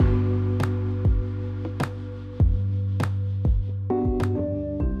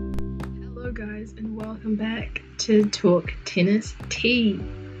to talk tennis tea.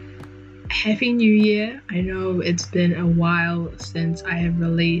 Happy New Year. I know it's been a while since I have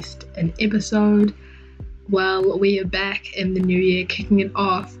released an episode. Well, we are back in the new year, kicking it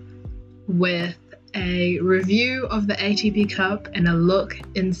off with a review of the ATP Cup and a look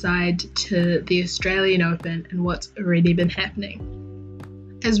inside to the Australian Open and what's already been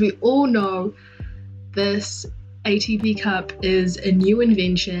happening. As we all know, this ATP Cup is a new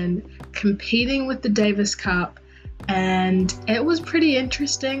invention competing with the Davis Cup, and it was pretty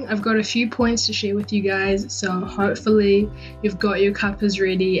interesting. I've got a few points to share with you guys, so hopefully you've got your cuppers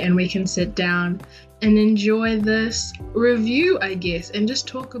ready and we can sit down and enjoy this review, I guess, and just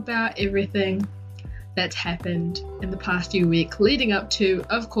talk about everything that's happened in the past few weeks leading up to,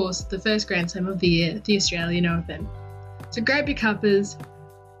 of course, the first Grand Slam of the year, the Australian Open. So grab your cuppers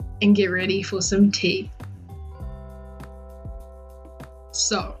and get ready for some tea.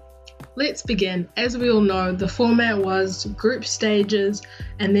 So let's begin. As we all know, the format was group stages,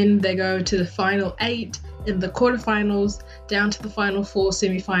 and then they go to the final 8 in the quarterfinals, down to the final 4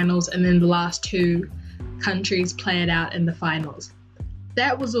 semifinals, and then the last 2 countries play it out in the finals.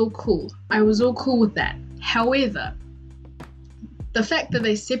 That was all cool. I was all cool with that. However, the fact that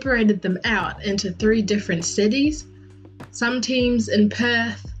they separated them out into 3 different cities, some teams in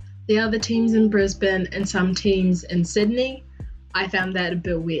Perth, the other teams in Brisbane, and some teams in Sydney, I found that a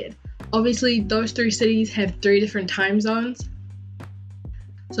bit weird. Obviously, those 3 cities have 3 different time zones,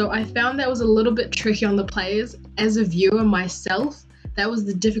 so I found that was a little bit tricky on the players. As a viewer myself, that was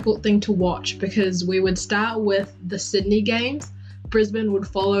the difficult thing to watch, because we would start with the Sydney games, Brisbane would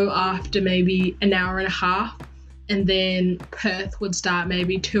follow after maybe an hour and a half, and then Perth would start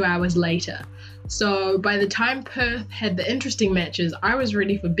maybe 2 hours later. So by the time Perth had the interesting matches, I was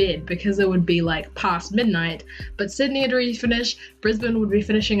ready for bed because it would be like past midnight, but Sydney had already finished, Brisbane would be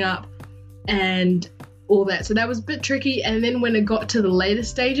finishing up, and all that. So that was a bit tricky. And then when it got to the later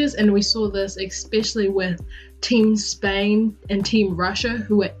stages, and we saw this especially with Team Spain and Team Russia,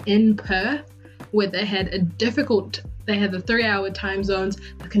 who were in Perth, where they had the 3-hour time zones.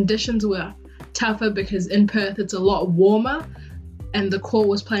 The conditions were tougher because in Perth it's a lot warmer and the court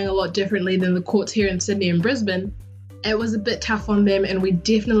was playing a lot differently than the courts here in Sydney and Brisbane. It was a bit tough on them, and we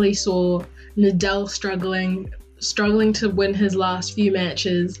definitely saw Nadal struggling to win his last few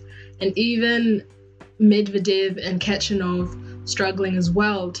matches, and even Medvedev and Kachanov struggling as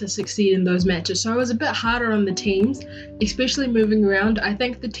well to succeed in those matches. So it was a bit harder on the teams, especially moving around. I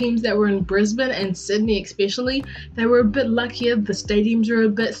think the teams that were in Brisbane and Sydney especially, they were a bit luckier. The stadiums were a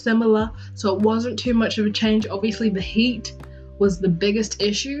bit similar, so it wasn't too much of a change. Obviously the heat was the biggest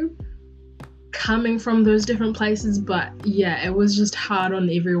issue coming from those different places, but yeah, it was just hard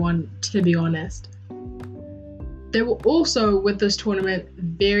on everyone, to be honest. There were also, with this tournament,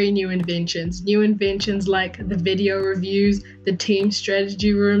 very new inventions like the video reviews, the team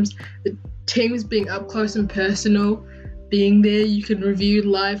strategy rooms, the teams being up close and personal, being there, you can review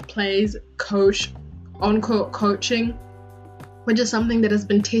live plays, coach, on-court coaching, which is something that has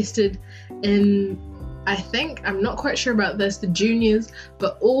been tested in, I'm not quite sure about this, the juniors,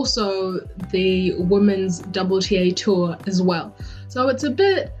 but also the women's WTA tour as well. So it's a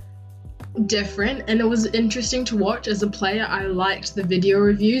bit different, and it was interesting to watch. As a player, I liked the video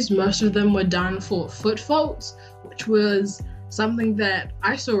reviews. Most of them were done for foot faults, which was something that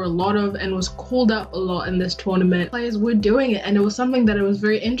I saw a lot of and was called up a lot in this tournament. Players were doing it, and it was something that it was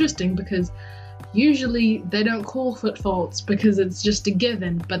very interesting because usually they don't call foot faults because it's just a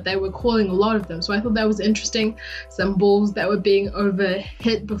given, but they were calling a lot of them. So I thought that was interesting. Some balls that were being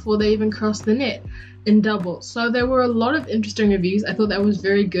overhit before they even crossed the net in doubles. So there were a lot of interesting reviews. I thought that was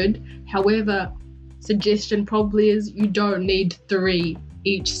very good. However, suggestion probably is you don't need 3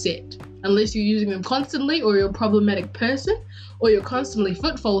 each set. Unless you're using them constantly, or you're a problematic person, or you're constantly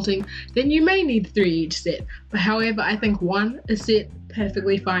foot faulting, then you may need 3 each set. But however, I think 1 a set,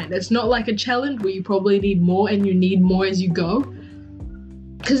 perfectly fine. It's not like a challenge where you probably need more and you need more as you go,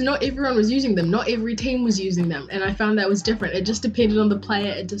 because not everyone was using them, not every team was using them, and I found that was different. It just depended on the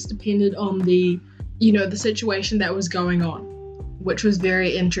player, it just depended on the situation that was going on, which was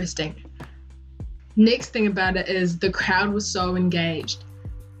very interesting. Next thing about it is the crowd was so engaged.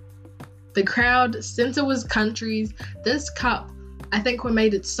 The crowd, since it was countries, this cup, I think what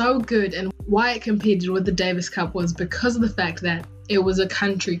made it so good and why it competed with the Davis Cup was because of the fact that it was a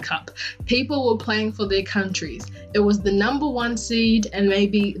country cup. People were playing for their countries. It was the number 1 seed and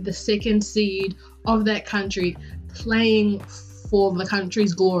maybe the 2nd seed of that country playing for the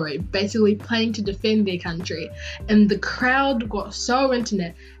country's glory, basically playing to defend their country. And the crowd got so into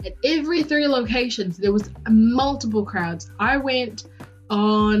it. At every 3 locations, there was multiple crowds. I went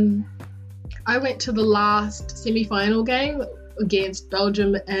I went to the last semi-final game against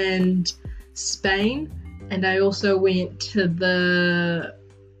Belgium and Spain, and I also went to the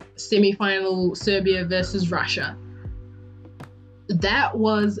semi-final Serbia versus Russia.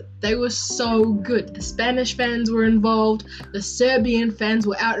 They were so good. The Spanish fans were involved, the Serbian fans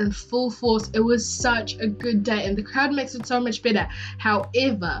were out in full force. It was such a good day, and the crowd makes it so much better.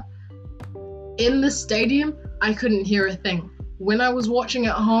 However, in the stadium, I couldn't hear a thing. When I was watching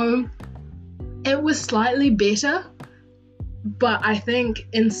at home, it was slightly better, but I think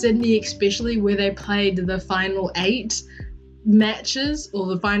in Sydney especially, where they played the final 8 matches or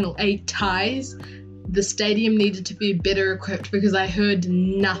the final 8 ties, the stadium needed to be better equipped, because I heard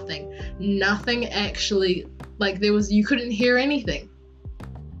nothing actually. Like, you couldn't hear anything,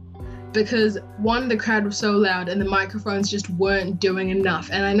 because one, the crowd was so loud and the microphones just weren't doing enough.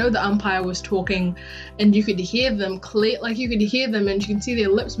 And I know the umpire was talking and you could hear them clear, like you could hear them and you can see their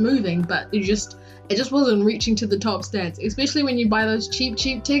lips moving, but it just wasn't reaching to the top stands, especially when you buy those cheap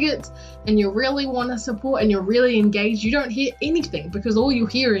tickets and you really want to support and you're really engaged. You don't hear anything, because all you're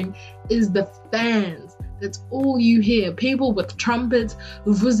hearing is the fans. That's all you hear. People with trumpets,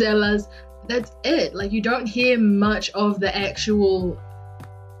 vuvuzelas, that's it. Like, you don't hear much of the actual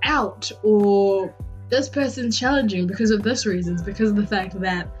out or this person's challenging because of this reasons, because of the fact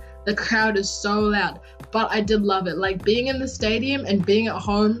that the crowd is so loud. But I did love it. Like, being in the stadium and being at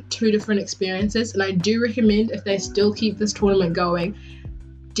home, 2 different experiences. And I do recommend, if they still keep this tournament going,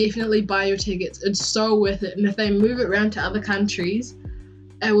 definitely buy your tickets. It's so worth it. And if they move it around to other countries,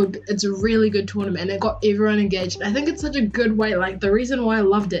 it's a really good tournament, and it got everyone engaged. I think it's such a good way. Like, the reason why I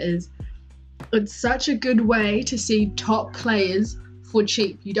loved it is it's such a good way to see top players for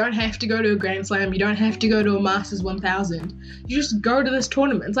cheap. You don't have to go to a Grand Slam. You don't have to go to a Masters 1000. You just go to this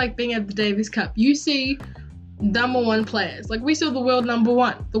tournament. It's like being at the Davis Cup. You see number 1 players. Like, we saw the world number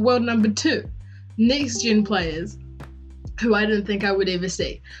 1, the world number 2, next gen players who I didn't think I would ever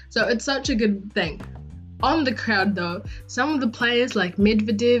see. So it's such a good thing. On the crowd though, some of the players like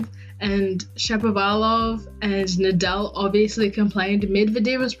Medvedev and Shapovalov and Nadal obviously complained.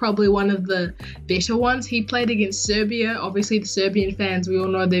 Medvedev was probably one of the better ones. He played against Serbia. Obviously the Serbian fans, we all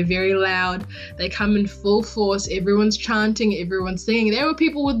know they're very loud. They come in full force. Everyone's chanting, everyone's singing. There were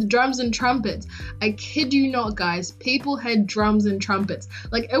people with drums and trumpets. I kid you not, guys. People had drums and trumpets.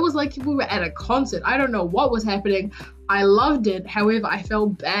 Like, it was like we were at a concert. I don't know what was happening. I loved it. However, I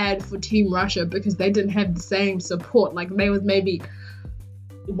felt bad for Team Russia because they didn't have the same support. Like, there was maybe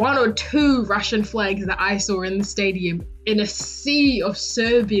 1 or 2 Russian flags that I saw in the stadium in a sea of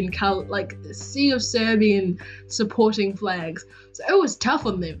Serbian color, like a sea of Serbian supporting flags. So it was tough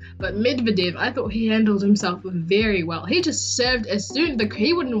on them. But Medvedev, I thought he handled himself very well. He just served as soon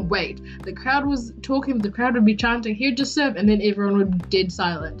he wouldn't wait. The crowd was talking, the crowd would be chanting, he would just serve, and then everyone would be dead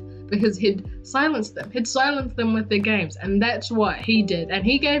silent, because he'd silenced them with their games, and that's what he did. And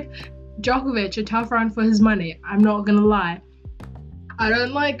he gave Djokovic a tough run for his money, I'm not gonna lie. I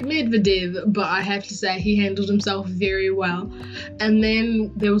don't like Medvedev, but I have to say he handled himself very well. And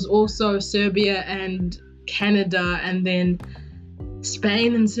then there was also Serbia and Canada, and then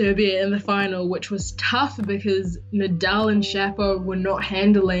Spain and Serbia in the final, which was tough because Nadal and Shapo were not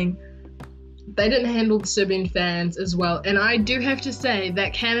they didn't handle the Serbian fans as well. And I do have to say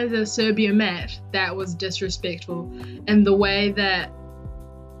that Canada-Serbia match, that was disrespectful. And the way that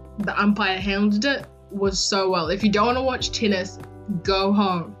the umpire handled it was so well. If you don't want to watch tennis, go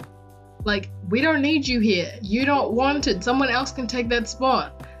home. Like, we don't need you here. You don't want it. Someone else can take that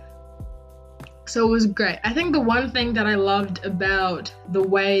spot. So it was great. I think the one thing that I loved about the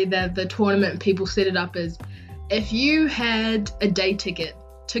way that the tournament people set it up is, if you had a day ticket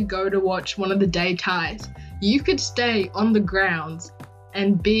to go to watch one of the day ties, you could stay on the grounds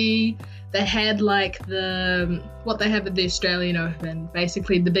and they had like what they have at the Australian Open,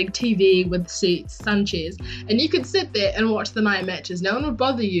 basically the big TV with seats, sun chairs, and you could sit there and watch the night matches. No one would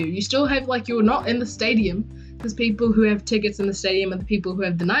bother you. You still have, like, you're not in the stadium, because people who have tickets in the stadium are the people who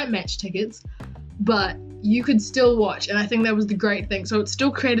have the night match tickets, but you could still watch, and I think that was the great thing. So it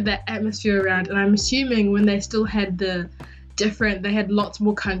still created that atmosphere around, and I'm assuming when they still had they had lots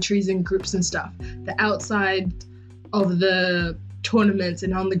more countries and groups and stuff. The outside of the tournaments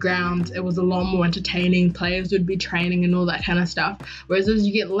and on the ground, it was a lot more entertaining. Players would be training and all that kind of stuff. Whereas as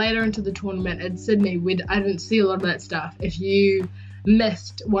you get later into the tournament at Sydney, I didn't see a lot of that stuff. If you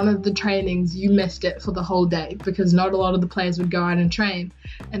missed one of the trainings, you missed it for the whole day, because not a lot of the players would go out and train.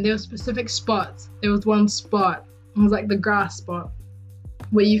 And there were specific spots. There was one spot, it was like the grass spot,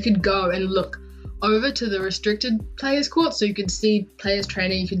 where you could go and look over to the restricted players court so you could see players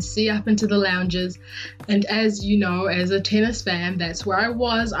training, you could see up into the lounges. And as you know, as a tennis fan, that's where I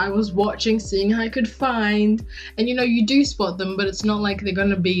was watching, seeing who I could find. And you do spot them, but it's not like they're going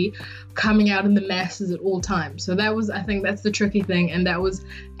to be coming out in the masses at all times. So I think that's the tricky thing. And that was,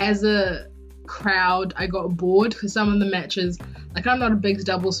 as a crowd, I got bored because some of the matches, like, I'm not a big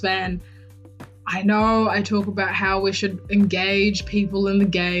doubles fan. I know I talk about how we should engage people in the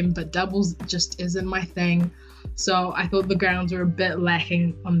game, but doubles just isn't my thing. So I thought the grounds were a bit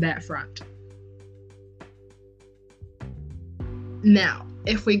lacking on that front. Now,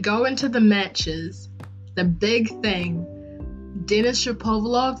 if we go into the matches, the big thing, Denis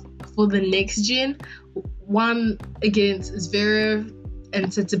Shapovalov for the next gen won against Zverev and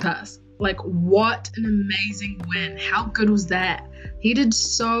Tsitsipas. Like, what an amazing win. How good was that? He did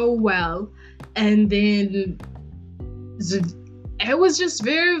so well. And then it was just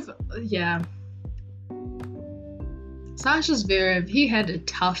Zverev, yeah. Sasha Zverev, he had a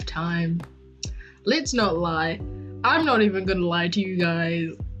tough time. Let's not lie. I'm not even gonna lie to you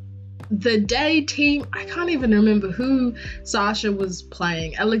guys. The day team, I can't even remember who Sasha was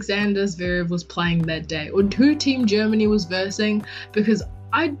playing. Alexander Zverev was playing that day, or who Team Germany was versing, because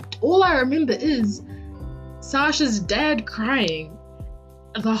all I remember is Sasha's dad crying.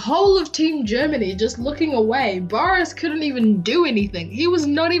 The whole of Team Germany just looking away. Boris couldn't even do anything. He was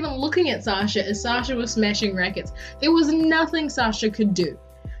not even looking at Sasha as Sasha was smashing rackets. There was nothing Sasha could do.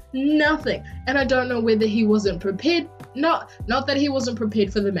 Nothing. And I don't know whether he wasn't prepared. Not that he wasn't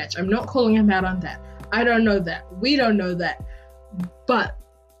prepared for the match. I'm not calling him out on that. I don't know that. We don't know that. But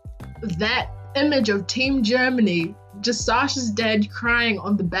that image of Team Germany, just Sasha's dad crying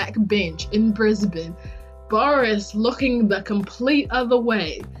on the back bench in Brisbane, Boris looking the complete other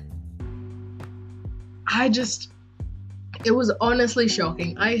way. It was honestly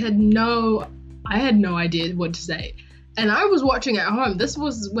shocking. I had no idea what to say. And I was watching at home. This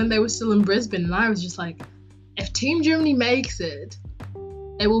was when they were still in Brisbane, and I was just like, if Team Germany makes it,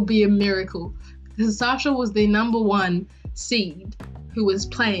 it will be a miracle. Because Sasha was the number 1 seed who was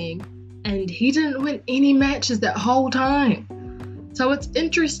playing, and he didn't win any matches that whole time. So it's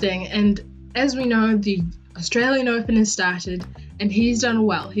interesting, and as we know, the Australian Open has started, and he's done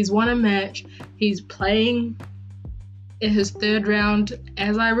well. He's won a match. He's playing in his 3rd round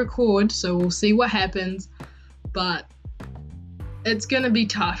as I record, so we'll see what happens. But it's going to be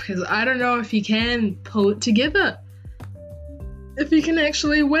tough, because I don't know if he can pull it together. If he can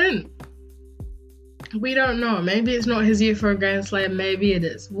actually win. We don't know. Maybe it's not his year for a Grand Slam. Maybe it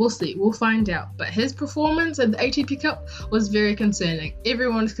is. We'll see. We'll find out. But his performance at the ATP Cup was very concerning.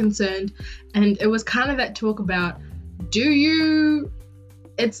 Everyone's concerned. And it was kind of that talk about,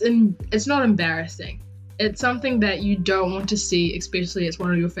 it's not embarrassing. It's something that you don't want to see, especially as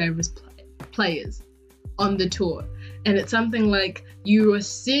one of your favorite players on the tour. And it's something like you are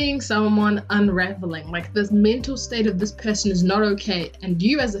seeing someone unraveling, like this mental state of this person is not okay, and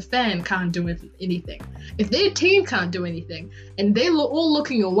you as a fan can't do anything. If their team can't do anything and they're all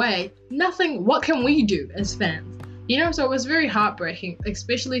looking away, what can we do as fans? So it was very heartbreaking,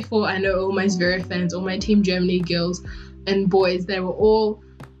 especially for, I know, all my Zverev fans, all my Team Germany girls and boys. They were all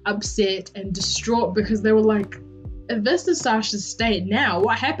upset and distraught because they were like, if this is Sasha's state now,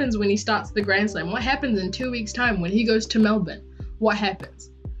 what happens when he starts the Grand Slam? What happens in 2 weeks' time when he goes to Melbourne? What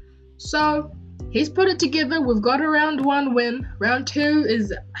happens? So he's put it together. We've got a round 1 win. Round 2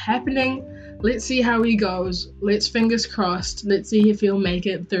 is happening. Let's see how he goes. Let's fingers crossed. Let's see if he'll make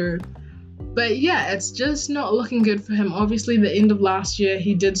it through. But yeah, it's just not looking good for him. Obviously, the end of last year,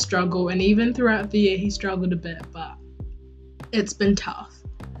 he did struggle. And even throughout the year, he struggled a bit. But it's been tough.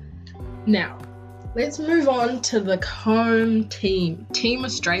 Now, let's move on to the home team, Team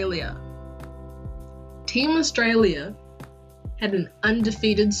Australia. Team Australia had an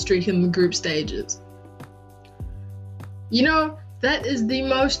undefeated streak in the group stages. That is the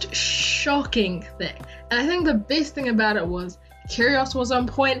most shocking thing. And I think the best thing about it was Kyrgios was on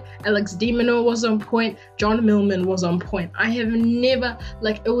point, Alex de Minaur was on point, John Millman was on point. I have never,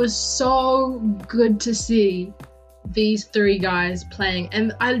 it was so good to see these 3 guys playing.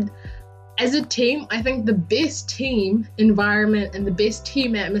 And as a team, I think the best team environment and the best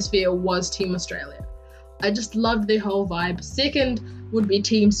team atmosphere was Team Australia. I just loved their whole vibe. Second would be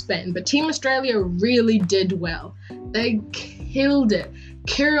Team Spain, but Team Australia really did well. They killed it.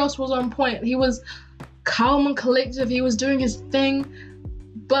 Kyrgios was on point. He was calm and collective. He was doing his thing,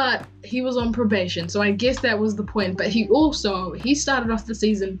 but he was on probation. So I guess that was the point. But he started off the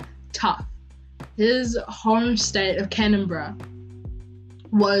season tough. His home state of Canberra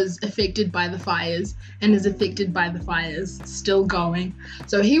was affected by the fires and is affected by the fires still going.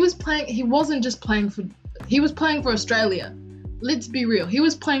 So he was playing for Australia. Let's be real. He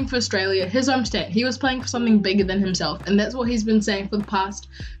was playing for Australia, his home state. He was playing for something bigger than himself. And that's what he's been saying for the past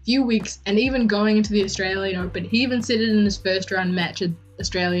few weeks, and even going into the Australian Open. He even said it in his first round match at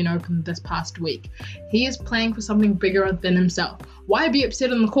Australian Open this past week. He is playing for something bigger than himself. Why be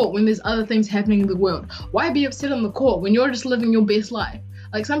upset on the court when there's other things happening in the world? Why be upset on the court when you're just living your best life?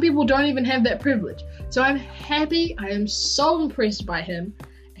 Like, some people don't even have that privilege. So I'm happy. I am so impressed by him.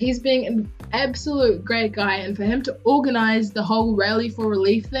 He's being an absolute great guy, and for him to organize the whole rally for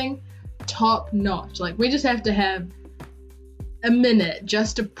relief thing, top notch. Like, we just have to have a minute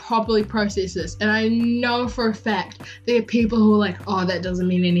just to properly process this. And I know for a fact there are people who are like, oh, that doesn't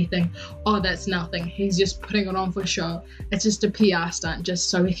mean anything. Oh, that's nothing. He's just putting it on for show. It's just a PR stunt just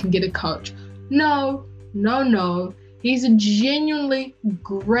so he can get a coach. No. He's a genuinely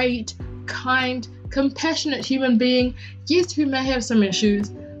great, kind, compassionate human being. Yes, he may have some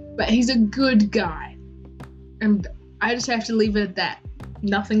issues, but he's a good guy. And I just have to leave it at that.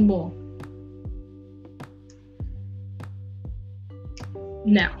 Nothing more.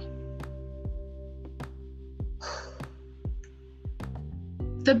 Now,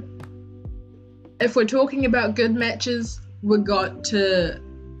 if we're talking about good matches, we've got to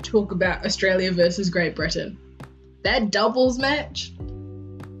talk about Australia versus Great Britain. That doubles match,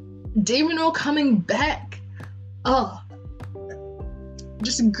 Demonor coming back,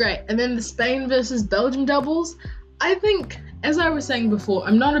 just great. And then the Spain versus Belgium doubles, I think, as I was saying before,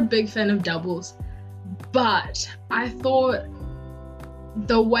 I'm not a big fan of doubles, but I thought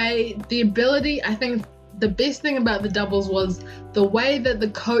I think the best thing about the doubles was the way that the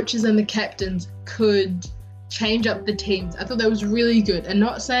coaches and the captains could change up the teams. I thought that was really good. And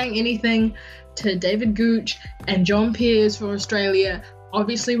not saying anything to David Gooch and John Peers for Australia.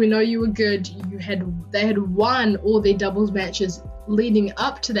 Obviously, we know you were good. They had won all their doubles matches leading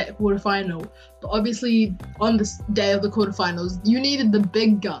up to that quarterfinal. But obviously, on the day of the quarterfinals, you needed the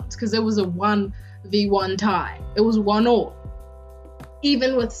big guns because there was a 1v1 tie. It was 1-1.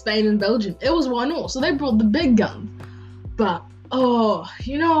 Even with Spain and Belgium, it was 1-1. So they brought the big guns. But those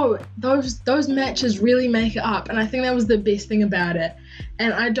matches really make it up, and I think that was the best thing about it.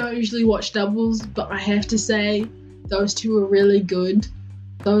 And I don't usually watch doubles, but I have to say those two were really good.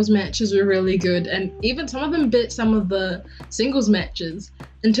 Those matches were really good, and even some of them bit some of the singles matches.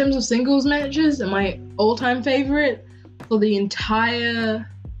 In terms of singles matches, my all-time favorite for the entire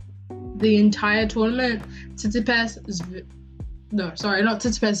tournament, Zverev.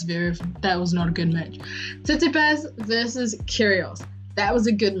 That was not a good match. Tsitsipas versus Kyrgios. That was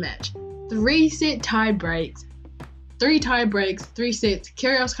a good match. 3 tie breaks, 3 sets.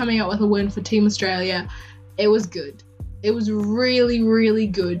 Kyrgios coming out with a win for Team Australia. It was good. It was really, really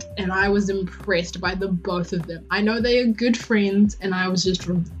good, and I was impressed by the both of them. I know they are good friends, and I was just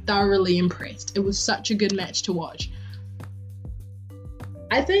thoroughly impressed. It was such a good match to watch.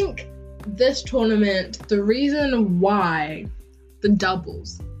 I think this tournament, the reason why the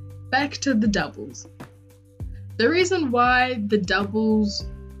doubles, back to the doubles. The reason why the doubles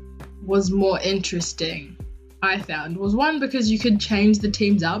was more interesting, I found, was one, because you could change the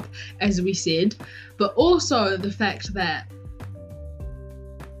teams up, as we said, but also the fact that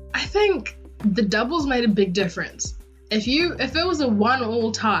I think the doubles made a big difference. If it was a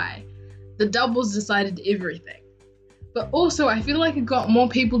 1-1 tie, the doubles decided everything. But also, I feel like it got more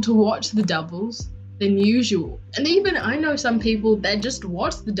people to watch the doubles than usual. And even I know some people that just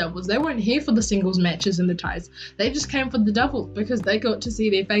watched the doubles. They weren't here for the singles matches and the ties. They just came for the doubles because they got to see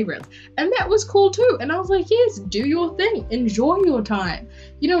their favorites. And that was cool too. And I was like, yes, do your thing. Enjoy your time.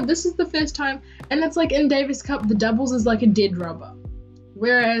 This is the first time. And it's like in Davis Cup, the doubles is like a dead rubber.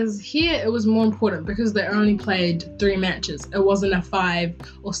 Whereas here it was more important because they only played 3 matches. It wasn't a 5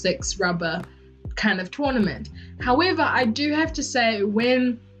 or 6 rubber kind of tournament. However, I do have to say,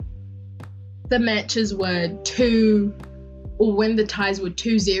 when the matches were 2, or when the ties were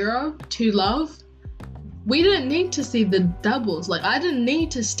 2-0, 2-love, we didn't need to see the doubles. Like, I didn't need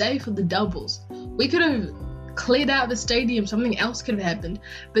to stay for the doubles. We could have cleared out the stadium, something else could have happened.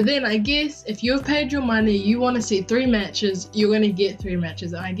 But then I guess if you've paid your money, you want to see 3 matches, you're going to get 3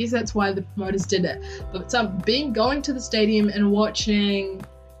 matches. And I guess that's why the promoters did it. But going to the stadium and watching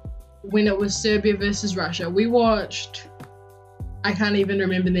when it was Serbia versus Russia, we watched, I can't even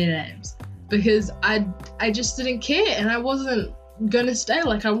remember their names, because I just didn't care, and I wasn't gonna stay.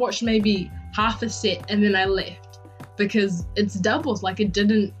 Like, I watched maybe half a set and then I left because it's doubles. Like, it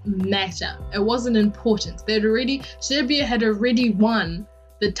didn't matter. It wasn't important. Serbia had already won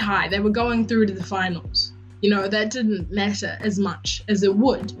the tie. They were going through to the finals. that didn't matter as much as it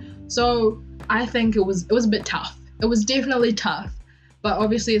would. So I think it was a bit tough. It was definitely tough. But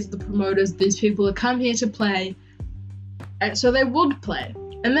obviously, as the promoters, these people have come here to play, so they would play.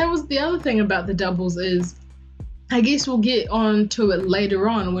 And that was the other thing about the doubles is, I guess we'll get on to it later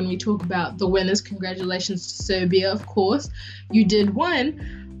on when we talk about the winners. Congratulations to Serbia, of course. You did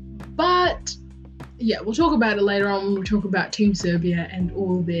win. But yeah, we'll talk about it later on when we talk about Team Serbia and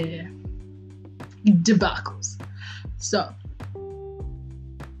all their debacles. So,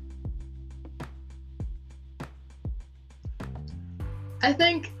 I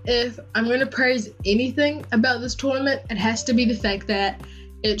think if I'm going to praise anything about this tournament, it has to be the fact that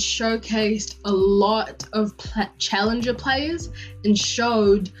it showcased a lot of challenger players and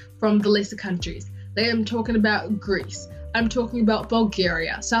showed from the lesser countries. I'm talking about Greece. I'm talking about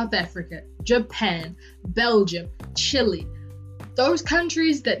Bulgaria, South Africa, Japan, Belgium, Chile. Those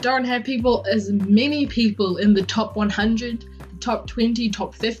countries that don't have as many people in the top 100, top 20,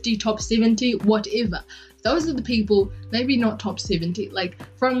 top 50, top 70, whatever. Those are the people, maybe not top 70, like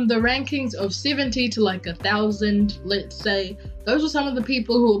from the rankings of 70 to like 1,000, let's say, those are some of the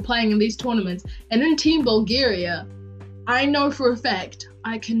people who are playing in these tournaments. And in Team Bulgaria, I know for a fact,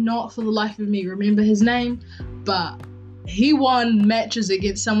 I cannot for the life of me remember his name, but he won matches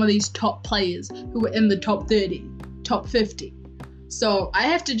against some of these top players who were in the top 30, top 50. So I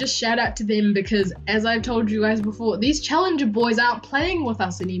have to just shout out to them because, as I've told you guys before, these challenger boys aren't playing with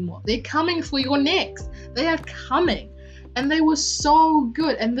us anymore. They're coming for your necks. They are coming. And they were so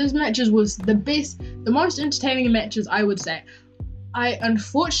good. And those matches was the best, the most entertaining matches, I would say. I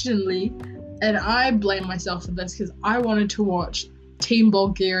unfortunately, and I blame myself for this because I wanted to watch Team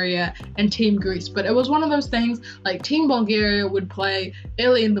Bulgaria and Team Greece. But it was one of those things, like Team Bulgaria would play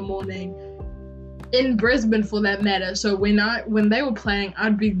early in the morning, in Brisbane for that matter. So when they were playing,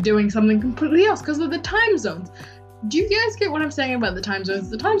 I'd be doing something completely else because of the time zones. Do you guys get what I'm saying about the time zones?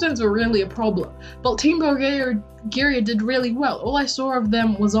 The time zones were really a problem. But Team Bulgaria did really well. All I saw of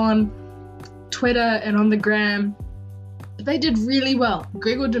them was on Twitter and on the gram. They did really well.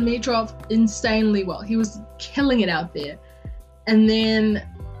 Grigor Dimitrov, insanely well. He was killing it out there. And then,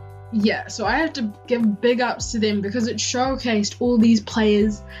 yeah, so I have to give big ups to them because it showcased all these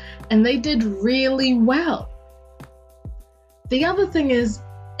players and they did really well. The other thing is,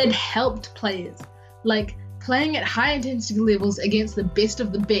 it helped players. Like, playing at high intensity levels against the best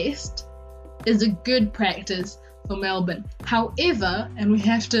of the best is a good practice for Melbourne. However, and we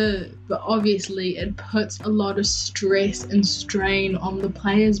have to, but obviously it puts a lot of stress and strain on the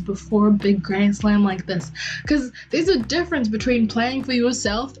players before a big Grand Slam like this. Because there's a difference between playing for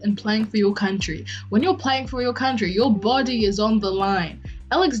yourself and playing for your country. When you're playing for your country, your body is on the line.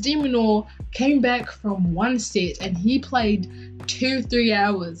 Alex de Minaur came back from one set and he played 2-3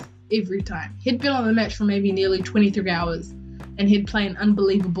 hours every time. He'd been on the match for maybe nearly 23 hours and he'd play in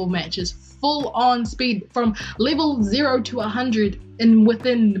unbelievable matches, full on speed from level 0 to 100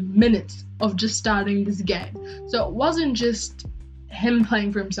 within minutes of just starting this game. So it wasn't just him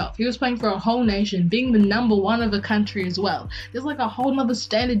playing for himself. He was playing for a whole nation, being the number one of a country as well. There's like a whole nother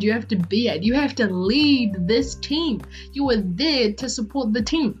standard you have to be at. You have to lead this team. You were there to support the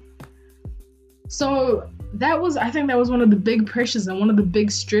team. So I think that was one of the big pressures and one of the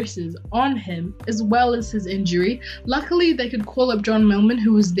big stresses on him, as well as his injury. Luckily, they could call up John Millman,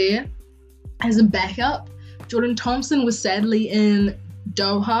 who was there as a backup. Jordan Thompson was sadly in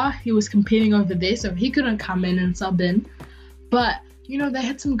Doha. He was competing over there, so he couldn't come in and sub in. But, they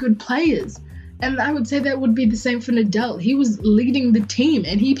had some good players. And I would say that would be the same for Nadal. He was leading the team,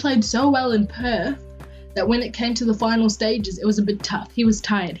 and he played so well in Perth that when it came to the final stages, it was a bit tough. He was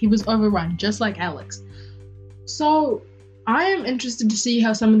tired. He was overrun, just like Alex. So I am interested to see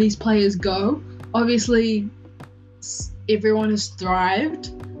how some of these players go. Obviously, everyone has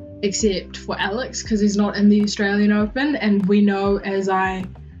thrived except for Alex because he's not in the Australian Open. And we know,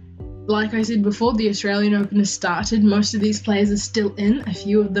 like I said before, the Australian Open has started. Most of these players are still in. A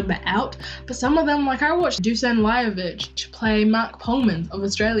few of them are out. But some of them, like I watched Dusan Lajovic play Mark Polman of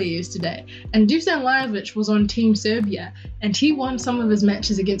Australia yesterday. And Dusan Lajovic was on Team Serbia. And he won some of his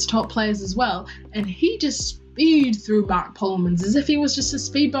matches against top players as well. And he just speed through Mark Polman's as if he was just a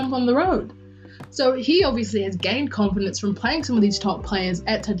speed bump on the road. So he obviously has gained confidence from playing some of these top players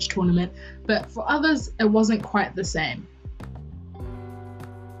at such a tournament, but for others, it wasn't quite the same.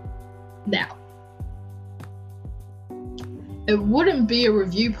 Now, it wouldn't be a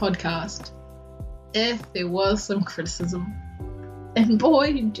review podcast if there was some criticism. And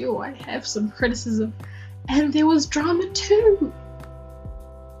boy, do I have some criticism. And there was drama too.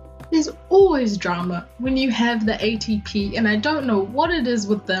 There's always drama when you have the ATP, and I don't know what it is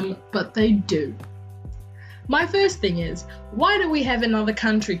with them, but they do. My first thing is, why do we have another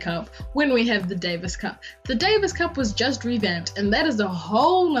country cup when we have the Davis Cup? The Davis Cup was just revamped, and that is a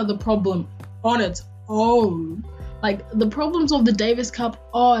whole nother problem on its own. Like, the problems of the Davis Cup,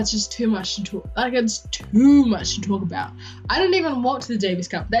 it's just too much to talk. It's too much to talk about. I didn't even watch the Davis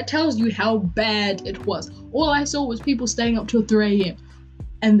Cup. That tells you how bad it was. All I saw was people staying up till 3 a.m.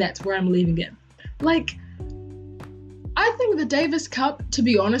 And that's where I'm leaving it. Like, I think the Davis Cup, to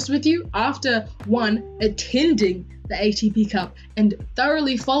be honest with you, after attending the ATP Cup and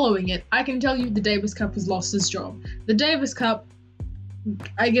thoroughly following it, I can tell you the Davis Cup has lost its job. The Davis Cup,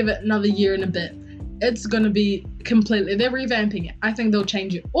 I give it another year and a bit. It's going to be they're revamping it. I think they'll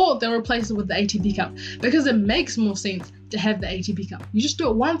change it, or they'll replace it with the ATP Cup, because it makes more sense to have the ATP Cup. You just do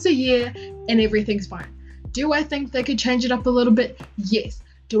it once a year and everything's fine. Do I think they could change it up a little bit? Yes.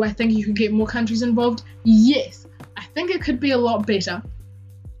 Do I think you could get more countries involved? Yes. I think it could be a lot better,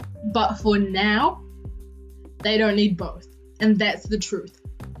 but for now, they don't need both, and that's the truth.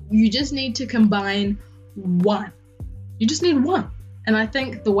 You just need to combine one. You just need one. And I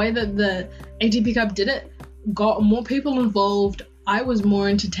think the way that the ATP Cup did it got more people involved, I was more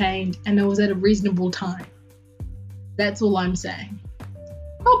entertained, and it was at a reasonable time. That's all I'm saying.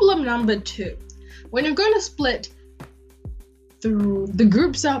 Problem number 2. When you're going to split the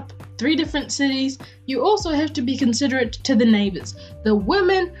groups up 3 different cities, you also have to be considerate to the neighbours. The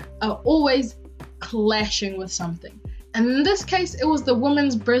women are always clashing with something. And in this case, it was the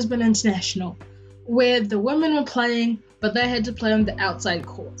Women's Brisbane International, where the women were playing, but they had to play on the outside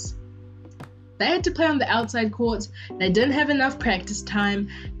courts. They didn't have enough practice time,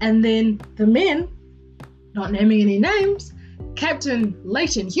 and then the men, not naming any names, Captain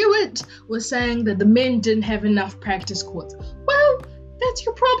Leighton Hewitt was saying that the men didn't have enough practice courts. Well, that's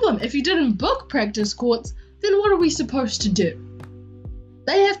your problem. If you didn't book practice courts, then what are we supposed to do?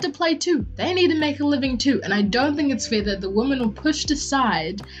 They have to play too. They need to make a living too, and I don't think it's fair that the women were pushed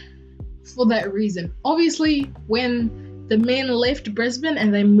aside for that reason. Obviously, when the men left Brisbane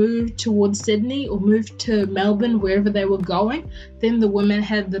and they moved towards Sydney or moved to Melbourne, wherever they were going, then the women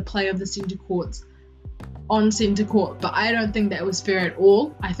had the play of the centre courts on centre court. But I don't think that was fair at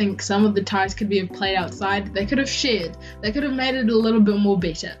all. I think some of the ties could be played outside. They could have shared. They could have made it a little bit more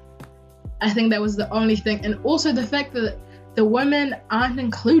better. I think that was the only thing. And also the fact that the women aren't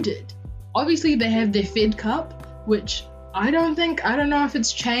included. Obviously they have their Fed Cup, which I don't know if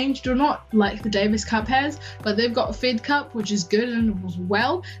it's changed or not, like the Davis Cup has, but they've got Fed Cup, which is good and was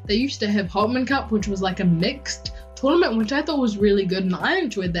well. They used to have Hopman Cup, which was like a mixed tournament, which I thought was really good, and I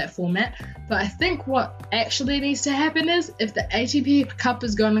enjoyed that format. But I think what actually needs to happen is, if the ATP Cup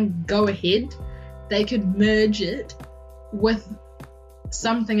is going to go ahead, they could merge it with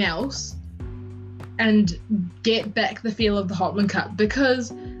something else and get back the feel of the Hopman Cup,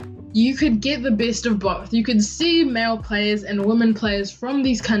 because you could get the best of both. You could see male players and women players from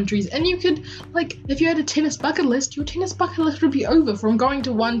these countries, and you could, like, if you had a tennis bucket list, your tennis bucket list would be over from going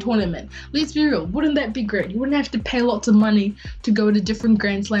to one tournament. Let's be real, wouldn't that be great? You wouldn't have to pay lots of money to go to different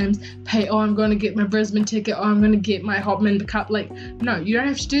Grand Slams, I'm going to get my Brisbane ticket, I'm going to get my Hopman Cup. Like, no, you don't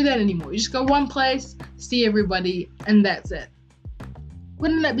have to do that anymore. You just go one place, see everybody, and that's it.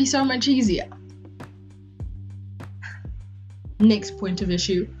 Wouldn't that be so much easier? Next point of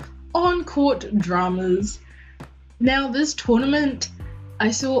issue. On-court dramas. Now, this tournament,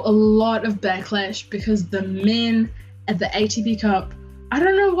 I saw a lot of backlash because the men at the ATP Cup, I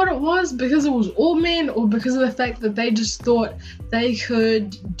don't know what it was, because it was all men or because of the fact that they just thought they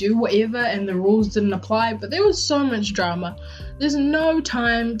could do whatever and the rules didn't apply, but there was so much drama. There's no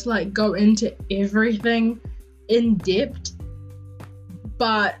time to go into everything in depth,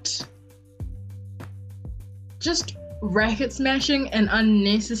 but just racket smashing and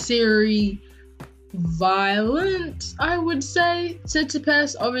unnecessary violence, I would say.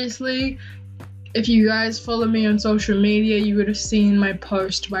 Tsitsipas, obviously, if you guys follow me on social media, you would have seen my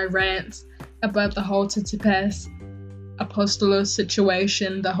rants about the whole Tsitsipas Apostolos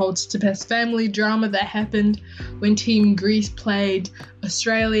situation, the whole Tsitsipas family drama that happened when Team Greece played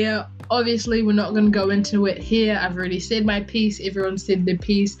Australia. Obviously, we're not going to go into it here. I've already said my piece. Everyone said their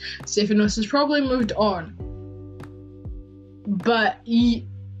piece. Stefanos has probably moved on. But he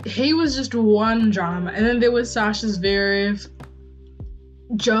was just one drama. And then there was Sasha Zverev,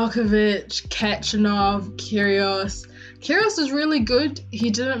 Djokovic, Kachanov, Kyrgios. Kyrgios is really good.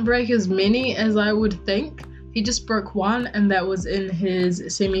 He didn't break as many as I would think. He just broke one, and that was in his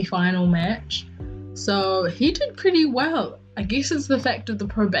semi-final match. So he did pretty well. I guess it's the fact of the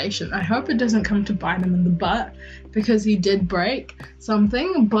probation. I hope it doesn't come to bite him in the butt, because he did break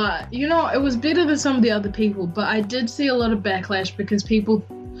something. But, it was better than some of the other people. But I did see a lot of backlash because people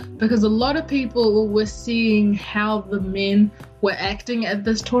because a lot of people were seeing how the men were acting at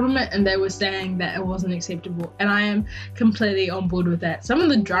this tournament and they were saying that it wasn't acceptable, and I am completely on board with that. Some of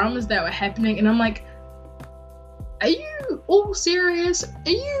the dramas that were happening, and I'm like, are you all serious?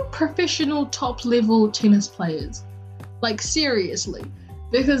 Are you professional top level tennis players? Like, seriously.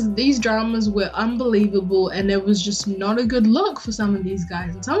 Because these dramas were unbelievable and it was just not a good look for some of these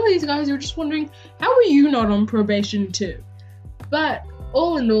guys. And some of these guys were just wondering, how are you not on probation too? But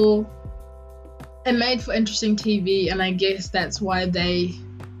all in all, it made for interesting TV, and I guess that's why they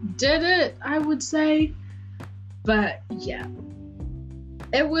did it, I would say. But yeah,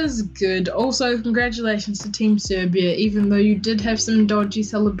 it was good. Also, congratulations to Team Serbia, even though you did have some dodgy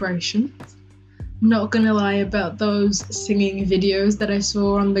celebrations. Not gonna lie about those singing videos that I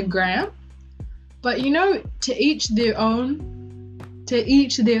saw on the gram. But you know, to each their own. To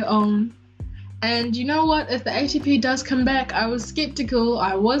each their own. And you know what? If the ATP does come back, I was skeptical,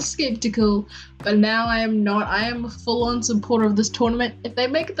 but now I am not. I am a full-on supporter of this tournament. If they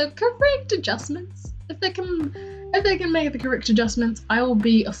make the correct adjustments, if they can make the correct adjustments, I will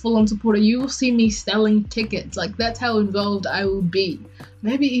be a full-on supporter. You will see me selling tickets. Like, that's how involved I will be.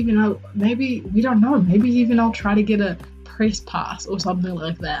 Maybe we don't know. Maybe even I'll try to get a press pass or something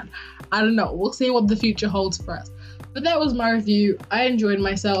like that. I don't know. We'll see what the future holds for us. But that was my review. I enjoyed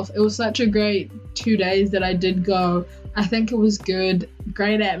myself. It was such a great 2 days that I did go. I think it was good.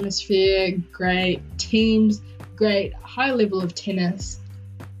 Great atmosphere, great teams, great high level of tennis.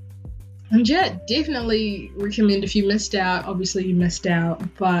 And yeah, definitely recommend if you missed out. Obviously you missed out,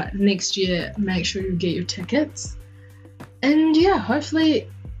 but next year make sure you get your tickets. And yeah, hopefully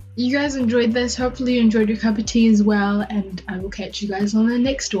you guys enjoyed this. Hopefully you enjoyed your cup of tea as well, and I will catch you guys on the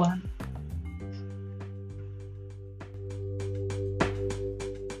next one.